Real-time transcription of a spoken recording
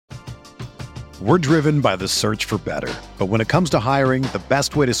We're driven by the search for better. But when it comes to hiring, the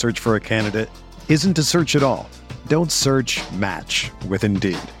best way to search for a candidate isn't to search at all. Don't search, match with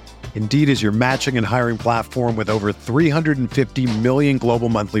Indeed. Indeed is your matching and hiring platform with over 350 million global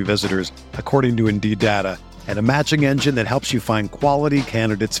monthly visitors, according to Indeed data, and a matching engine that helps you find quality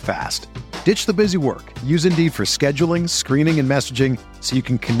candidates fast. Ditch the busy work. Use Indeed for scheduling, screening, and messaging so you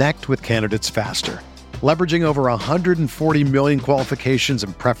can connect with candidates faster. Leveraging over 140 million qualifications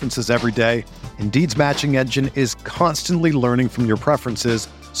and preferences every day, Indeed's matching engine is constantly learning from your preferences,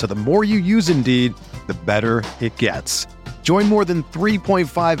 so the more you use Indeed, the better it gets. Join more than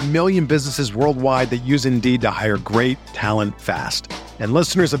 3.5 million businesses worldwide that use Indeed to hire great talent fast. And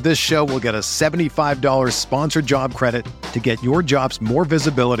listeners of this show will get a $75 sponsored job credit to get your jobs more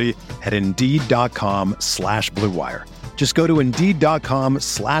visibility at Indeed.com/Blue Wire. Just go to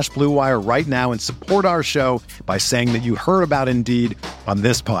Indeed.com/Blue Wire right now and support our show by saying that you heard about Indeed on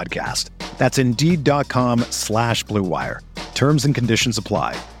this podcast. That's Indeed.com/Blue Wire. Terms and conditions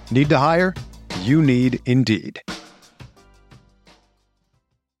apply. Need to hire? You need Indeed.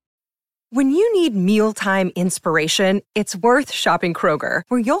 When you need mealtime inspiration, it's worth shopping Kroger,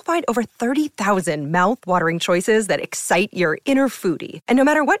 where you'll find over 30,000 mouth-watering choices that excite your inner foodie. And no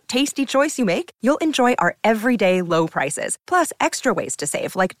matter what tasty choice you make, you'll enjoy our everyday low prices, plus extra ways to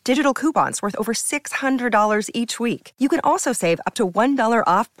save, like digital coupons worth over $600 each week. You can also save up to $1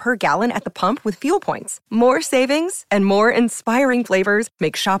 off per gallon at the pump with fuel points. More savings and more inspiring flavors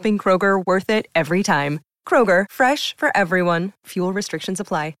make shopping Kroger worth it every time. Kroger, fresh for everyone. Fuel restrictions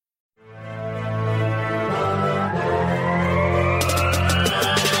apply.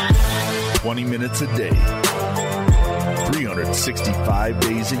 20 minutes a day, 365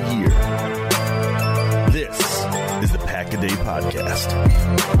 days a year. This is the Pack a Day Podcast.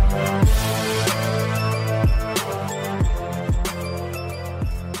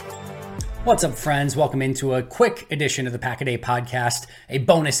 What's up, friends? Welcome into a quick edition of the Pack a Day Podcast, a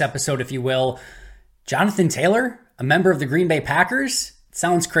bonus episode, if you will. Jonathan Taylor, a member of the Green Bay Packers?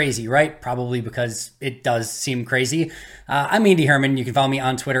 Sounds crazy, right? Probably because it does seem crazy. I'm Andy Herman. You can follow me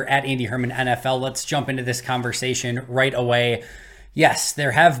on Twitter at Andy Herman NFL. Let's jump into this conversation right away. Yes,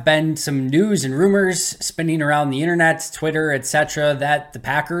 there have been some news and rumors spinning around the internet, Twitter, etc., that the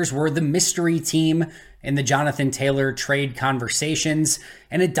Packers were the mystery team in the Jonathan Taylor trade conversations.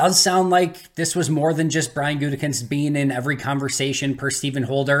 And it does sound like this was more than just Brian Gutekunst being in every conversation per Stephen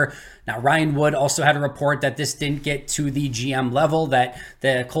Holder. Now, Ryan Wood also had a report that this didn't get to the GM level, that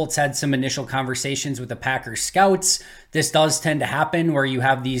the Colts had some initial conversations with the Packers scouts. This does tend to happen where you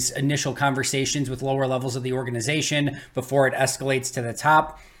have these initial conversations with lower levels of the organization before it escalates to the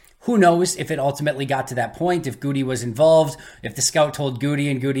top. Who knows if it ultimately got to that point, if Goody was involved, if the scout told Goody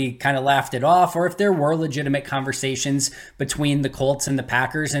and Goody kind of laughed it off, or if there were legitimate conversations between the Colts and the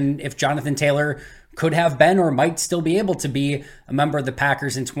Packers, and if Jonathan Taylor could have been or might still be able to be a member of the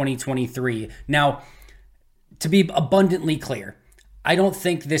Packers in 2023. Now, to be abundantly clear, I don't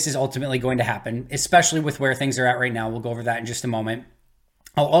think this is ultimately going to happen, especially with where things are at right now. We'll go over that in just a moment.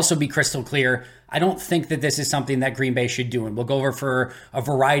 I'll also be crystal clear. I don't think that this is something that Green Bay should do, and we'll go over for a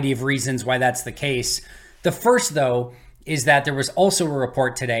variety of reasons why that's the case. The first, though, is that there was also a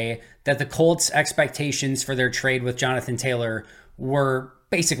report today that the Colts' expectations for their trade with Jonathan Taylor were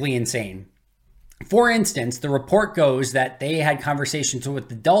basically insane. For instance, the report goes that they had conversations with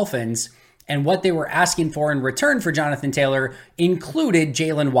the Dolphins, and what they were asking for in return for Jonathan Taylor included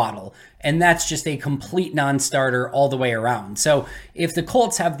Jalen Waddle. And that's just a complete non-starter all the way around. So if the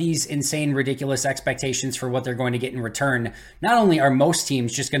Colts have these insane, ridiculous expectations for what they're going to get in return, not only are most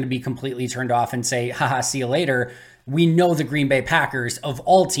teams just going to be completely turned off and say, haha, see you later, we know the Green Bay Packers, of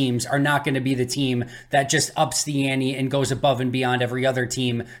all teams, are not going to be the team that just ups the ante and goes above and beyond every other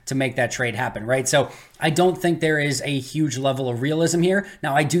team to make that trade happen, right? So I don't think there is a huge level of realism here.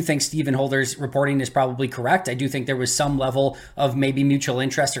 Now, I do think Stephen Holder's reporting is probably correct. I do think there was some level of maybe mutual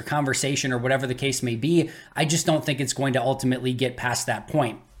interest or conversation or whatever the case may be. I just don't think it's going to ultimately get past that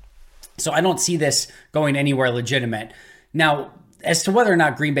point. So I don't see this going anywhere legitimate. Now, as to whether or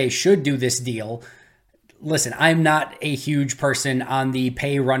not Green Bay should do this deal, listen, I'm not a huge person on the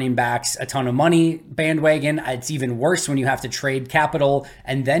pay running backs a ton of money bandwagon. It's even worse when you have to trade capital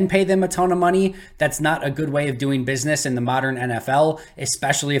and then pay them a ton of money. That's not a good way of doing business in the modern NFL,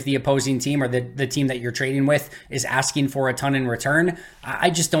 especially if the opposing team or the team that you're trading with is asking for a ton in return. I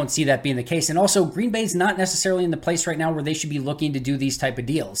just don't see that being the case. And also, Green Bay's not necessarily in the place right now where they should be looking to do these type of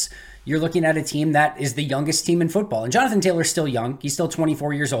deals. You're looking at a team that is the youngest team in football. And Jonathan Taylor's still young. He's still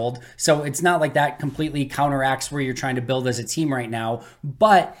 24 years old. So it's not like that completely counteracts where you're trying to build as a team right now.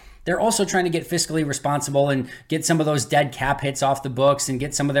 But they're also trying to get fiscally responsible and get some of those dead cap hits off the books and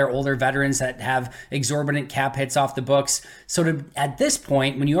get some of their older veterans that have exorbitant cap hits off the books. So at this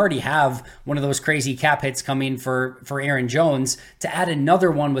point, when you already have one of those crazy cap hits coming for Aaron Jones, to add another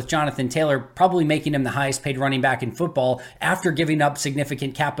one with Jonathan Taylor, probably making him the highest paid running back in football after giving up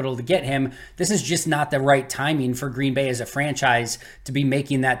significant capital to get him, this is just not the right timing for Green Bay as a franchise to be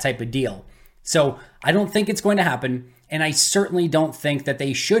making that type of deal. So I don't think it's going to happen, and I certainly don't think that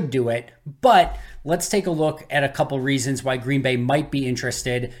they should do it, but let's take a look at a couple reasons why Green Bay might be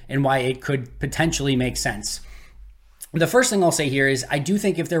interested and why it could potentially make sense. The first thing I'll say here is I do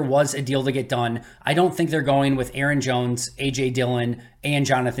think if there was a deal to get done, I don't think they're going with Aaron Jones, A.J. Dillon, and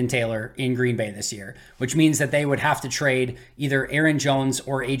Jonathan Taylor in Green Bay this year, which means that they would have to trade either Aaron Jones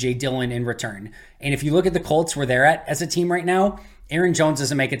or A.J. Dillon in return. And if you look at the Colts where they're at as a team right now, Aaron Jones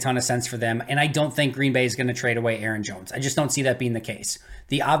doesn't make a ton of sense for them, and I don't think Green Bay is going to trade away Aaron Jones. I just don't see that being the case.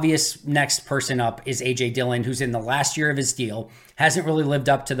 The obvious next person up is A.J. Dillon, who's in the last year of his deal, hasn't really lived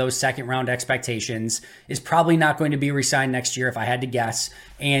up to those second-round expectations, is probably not going to be re-signed next year if I had to guess,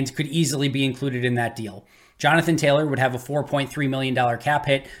 and could easily be included in that deal. Jonathan Taylor would have a $4.3 million cap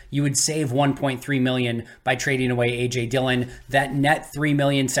hit. You would save $1.3 million by trading away A.J. Dillon. That net $3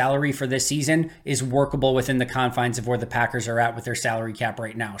 million salary for this season is workable within the confines of where the Packers are at with their salary cap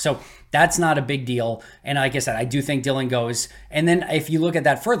right now. So that's not a big deal. And like I said, I do think Dillon goes. And then if you look at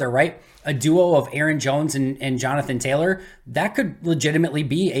that further, right, a duo of Aaron Jones and Jonathan Taylor, that could legitimately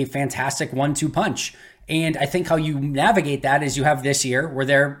be a fantastic 1-2 punch. And I think how you navigate that is you have this year where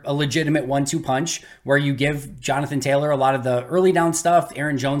they're a legitimate 1-2 punch where you give Jonathan Taylor a lot of the early down stuff.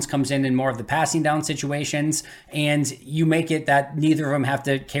 Aaron Jones comes in more of the passing down situations, and you make it that neither of them have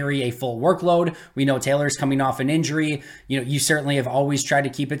to carry a full workload. We know Taylor's coming off an injury. You certainly have always tried to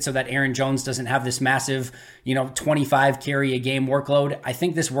keep it so that Aaron Jones doesn't have this massive, 25 carry a game workload. I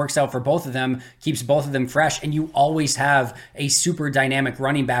think this works out for both of them, keeps both of them fresh, and you always have a super dynamic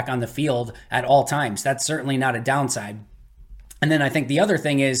running back on the field at all times. That's certainly not a downside. And then I think the other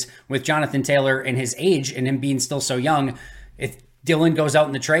thing is with Jonathan Taylor and his age and him being still so young, if Dillon goes out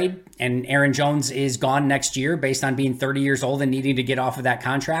in the trade and Aaron Jones is gone next year based on being 30 years old and needing to get off of that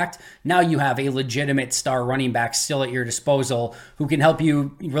contract, now you have a legitimate star running back still at your disposal who can help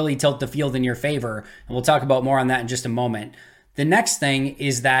you really tilt the field in your favor. And we'll talk about more on that in just a moment. The next thing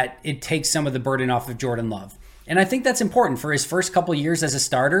is that it takes some of the burden off of Jordan Love. And I think that's important for his first couple years as a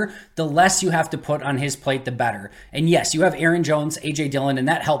starter. The less you have to put on his plate, the better. And yes, you have Aaron Jones, A.J. Dillon, and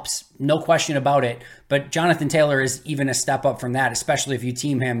that helps, no question about it. But Jonathan Taylor is even a step up from that, especially if you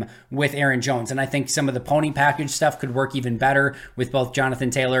team him with Aaron Jones. And I think some of the pony package stuff could work even better with both Jonathan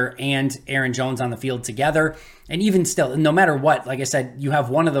Taylor and Aaron Jones on the field together. And even still, no matter what, like I said, you have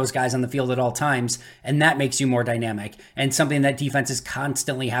one of those guys on the field at all times, and that makes you more dynamic and something that defenses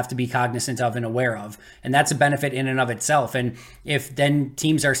constantly have to be cognizant of and aware of. And that's a benefit in and of itself. And if then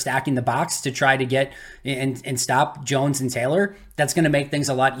teams are stacking the box to try to get and stop Jones and Taylor, that's going to make things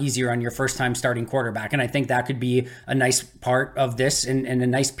a lot easier on your first time starting quarterback. And I think that could be a nice part of this and a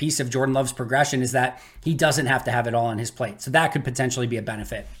nice piece of Jordan Love's progression is that he doesn't have to have it all on his plate. So that could potentially be a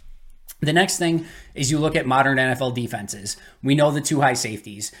benefit. The next thing is you look at modern NFL defenses. We know the two high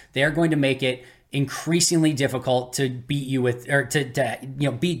safeties. They are going to make it increasingly difficult to beat you with, or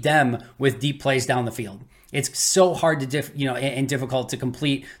to beat them with deep plays down the field. It's so hard to and difficult to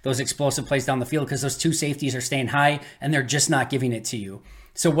complete those explosive plays down the field because those two safeties are staying high and they're just not giving it to you.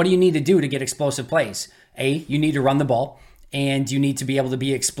 So what do you need to do to get explosive plays? You need to run the ball. And you need to be able to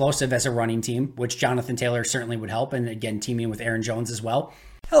be explosive as a running team, which Jonathan Taylor certainly would help. And again, teaming with Aaron Jones as well.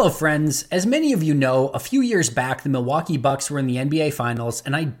 Hello, friends. As many of you know, a few years back, the Milwaukee Bucks were in the NBA Finals,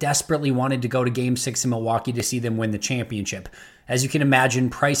 and I desperately wanted to go to Game 6 in Milwaukee to see them win the championship. As you can imagine,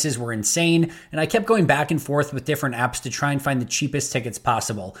 prices were insane, and I kept going back and forth with different apps to try and find the cheapest tickets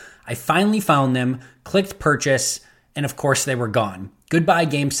possible. I finally found them, clicked purchase, and of course they were gone. Goodbye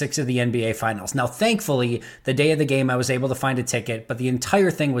Game 6 of the NBA Finals. Now, thankfully, the day of the game I was able to find a ticket, but the entire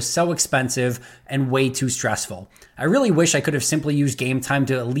thing was so expensive and way too stressful. I really wish I could have simply used Game Time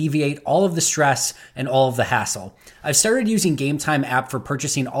to alleviate all of the stress and all of the hassle. I've started using Game Time app for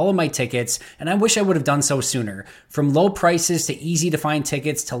purchasing all of my tickets, and I wish I would have done so sooner. From low prices to easy to find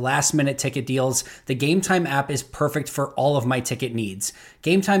tickets to last minute ticket deals, the Game Time app is perfect for all of my ticket needs.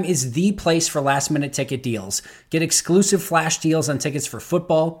 Game Time is the place for last minute ticket deals. Get exclusive flash deals on tickets for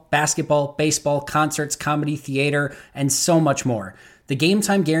football, basketball, baseball, concerts, comedy, theater, and so much more. The Game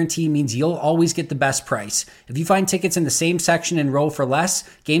Time Guarantee means you'll always get the best price. If you find tickets in the same section and row for less,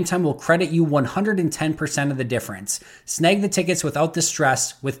 Game Time will credit you 110% of the difference. Snag the tickets without the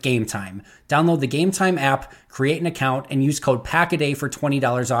stress with Game Time. Download the Game Time app, create an account, and use code PACKADAY for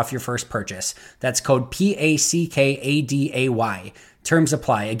 $20 off your first purchase. That's code PACKADAY. Terms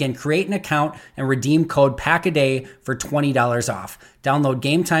apply. Again, create an account and redeem code PACKADAY for $20 off. Download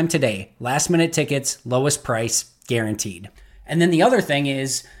Game Time today. Last minute tickets, lowest price, guaranteed. And then the other thing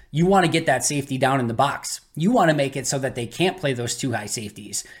is you want to get that safety down in the box. You want to make it so that they can't play those too high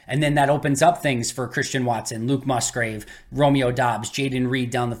safeties. And then that opens up things for Christian Watson, Luke Musgrave, Romeo Doubs, Jayden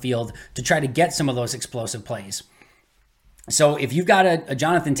Reed down the field to try to get some of those explosive plays. So if you've got a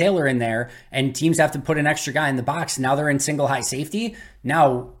Jonathan Taylor in there and teams have to put an extra guy in the box, now they're in single high safety.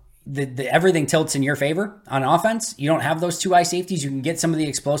 Now everything tilts in your favor on offense. You don't have those two high safeties. You can get some of the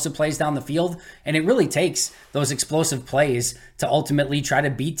explosive plays down the field. And it really takes those explosive plays to ultimately try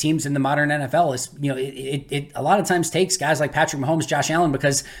to beat teams in the modern NFL. It a lot of times takes guys like Patrick Mahomes, Josh Allen,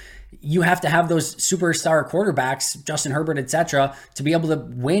 because you have to have those superstar quarterbacks, Justin Herbert, etc., to be able to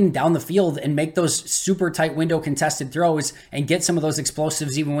win down the field and make those super tight window contested throws and get some of those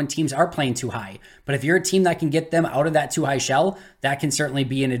explosives even when teams are playing too high. But if you're a team that can get them out of that too high shell, that can certainly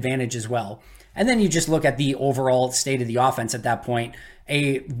be an advantage as well. And then you just look at the overall state of the offense at that point.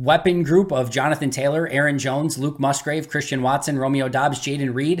 A weapon group of Jonathan Taylor, Aaron Jones, Luke Musgrave, Christian Watson, Romeo Doubs,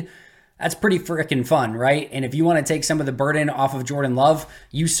 Jayden Reed. That's pretty freaking fun, right? And if you want to take some of the burden off of Jordan Love,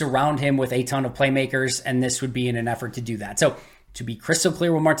 you surround him with a ton of playmakers, and this would be in an effort to do that. So to be crystal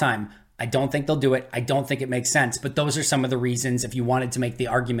clear one more time, I don't think they'll do it. I don't think it makes sense, but those are some of the reasons, if you wanted to make the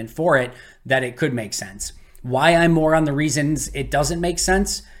argument for it, that it could make sense. Why I'm more on the reasons it doesn't make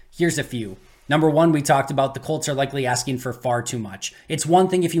sense? Here's a few. Number one, we talked about the Colts are likely asking for far too much. It's one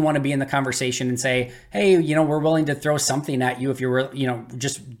thing if you want to be in the conversation and say, hey, we're willing to throw something at you if you're,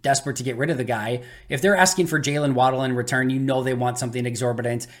 just desperate to get rid of the guy. If they're asking for Jalen Waddle in return, they want something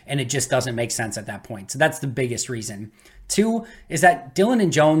exorbitant, and it just doesn't make sense at that point. So that's the biggest reason. Two is that Dillon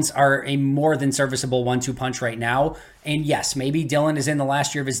and Jones are a more than serviceable 1-2 punch right now. And yes, maybe Dillon is in the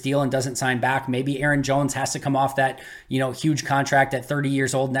last year of his deal and doesn't sign back. Maybe Aaron Jones has to come off that, huge contract at 30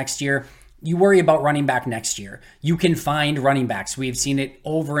 years old next year. You worry about running back next year. You can find running backs. We've seen it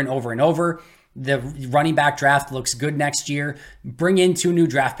over and over and over. The running back draft looks good next year. Bring in 2 new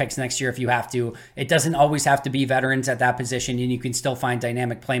draft picks next year if you have to. It doesn't always have to be veterans at that position, and you can still find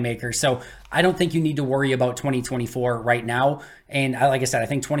dynamic playmakers. So I don't think you need to worry about 2024 right now. And like I said, I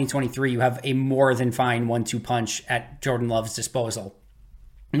think 2023, you have a more than fine 1-2 punch at Jordan Love's disposal.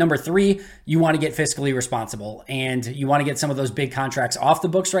 Number 3, you want to get fiscally responsible, and you want to get some of those big contracts off the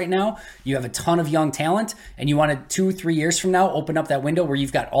books right now. You have a ton of young talent, and you want to 2-3 years from now open up that window where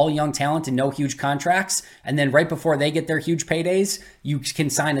you've got all young talent and no huge contracts. And then right before they get their huge paydays, you can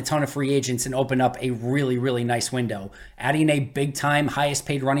sign a ton of free agents and open up a really, really nice window. Adding a big time, highest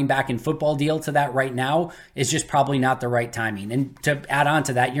paid running back in football deal to that right now is just probably not the right timing. And to add on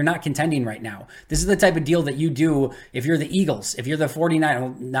to that, you're not contending right now. This is the type of deal that you do if you're the Eagles, if you're the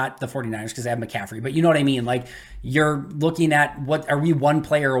 49ers, not the 49ers because they have McCaffrey, but you know what I mean? Like, you're looking at what are we one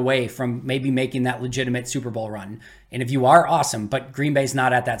player away from maybe making that legitimate Super Bowl run. And if you are, awesome, but Green Bay's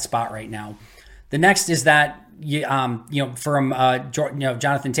not at that spot right now. The next is that, from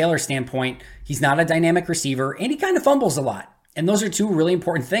Jonathan Taylor's standpoint, he's not a dynamic receiver and he kind of fumbles a lot. And those are 2 really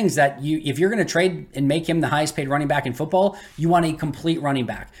important things that if you're going to trade and make him the highest paid running back in football, you want a complete running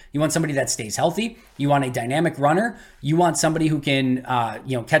back. You want somebody that stays healthy. You want a dynamic runner. You want somebody who can,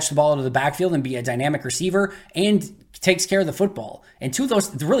 catch the ball out of the backfield and be a dynamic receiver and takes care of the football. And 3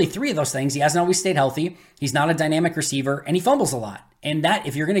 of those things, he hasn't always stayed healthy. He's not a dynamic receiver and he fumbles a lot. And that,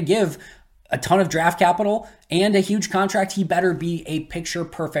 if you're going to give a ton of draft capital and a huge contract, he better be a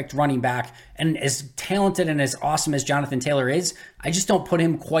picture-perfect running back. And as talented and as awesome as Jonathan Taylor is, I just don't put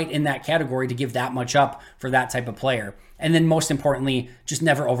him quite in that category to give that much up for that type of player. And then most importantly, just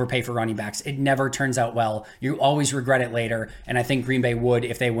never overpay for running backs. It never turns out well. You always regret it later. And I think Green Bay would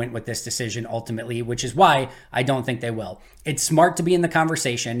if they went with this decision ultimately, which is why I don't think they will. It's smart to be in the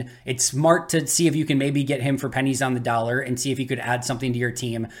conversation. It's smart to see if you can maybe get him for pennies on the dollar and see if you could add something to your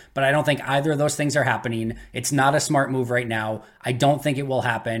team. But I don't think either of those things are happening. It's not a smart move right now. I don't think it will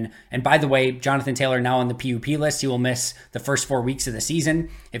happen. And by the way, Jonathan Taylor now on the PUP list. He will miss the first 4 weeks of the season.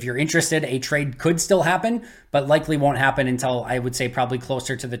 If you're interested, a trade could still happen, but likely won't happen until I would say probably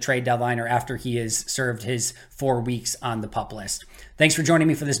closer to the trade deadline or after he has served his 4 weeks on the PUP list. Thanks for joining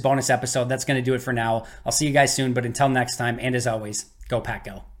me for this bonus episode. That's going to do it for now. I'll see you guys soon, but until next time, and as always, go Pack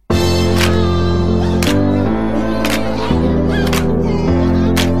Go.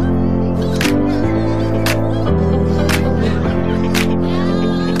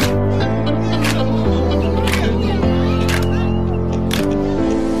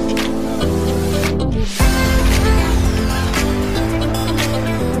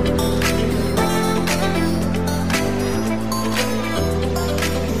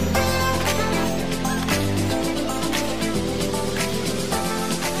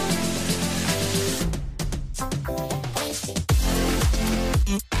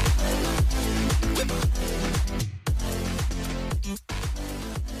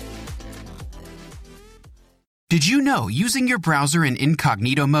 Did you know using your browser in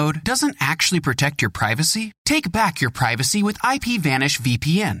incognito mode doesn't actually protect your privacy? Take back your privacy with IPVanish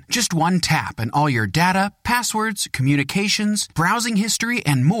VPN. Just one tap and all your data, passwords, communications, browsing history,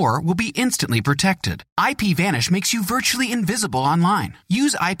 and more will be instantly protected. IPVanish makes you virtually invisible online.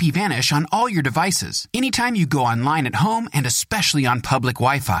 Use IPVanish on all your devices, anytime you go online at home and especially on public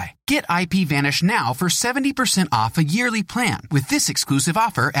Wi-Fi. Get IPVanish now for 70% off a yearly plan with this exclusive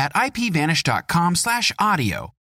offer at IPVanish.com/audio.